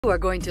You are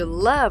going to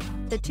love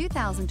the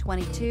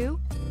 2022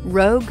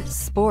 Rogue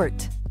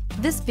Sport.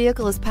 This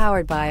vehicle is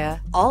powered by a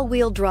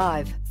all-wheel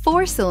drive,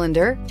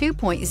 4-cylinder,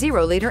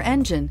 2.0-liter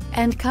engine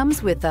and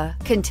comes with a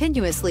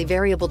continuously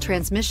variable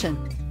transmission.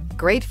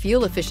 Great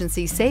fuel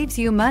efficiency saves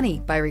you money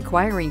by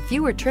requiring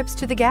fewer trips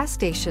to the gas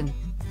station.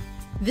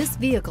 This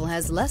vehicle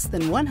has less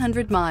than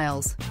 100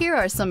 miles. Here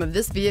are some of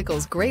this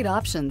vehicle's great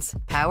options: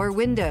 power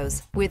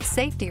windows with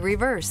safety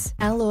reverse,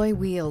 alloy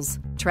wheels,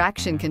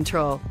 traction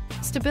control,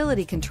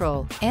 stability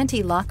control,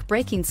 anti-lock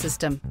braking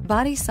system,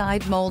 body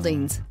side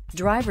moldings,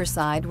 driver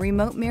side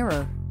remote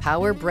mirror,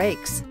 power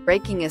brakes,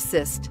 braking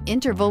assist,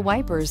 interval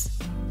wipers.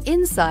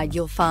 Inside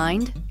you'll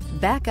find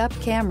backup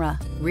camera,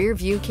 rear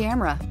view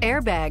camera,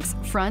 airbags,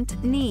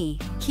 front knee,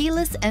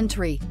 keyless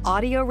entry,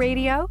 audio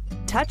radio,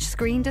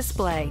 touchscreen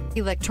display,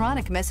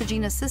 electronic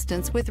messaging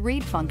assistance with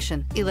read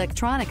function,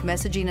 electronic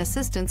messaging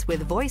assistance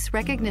with voice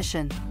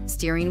recognition,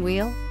 steering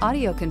wheel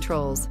audio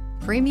controls,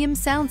 premium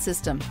sound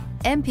system,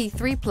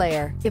 MP3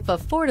 player. If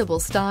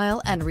affordable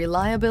style and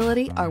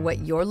reliability are what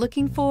you're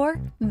looking for,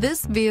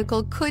 this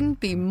vehicle couldn't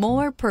be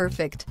more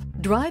perfect.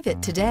 Drive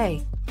it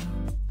today.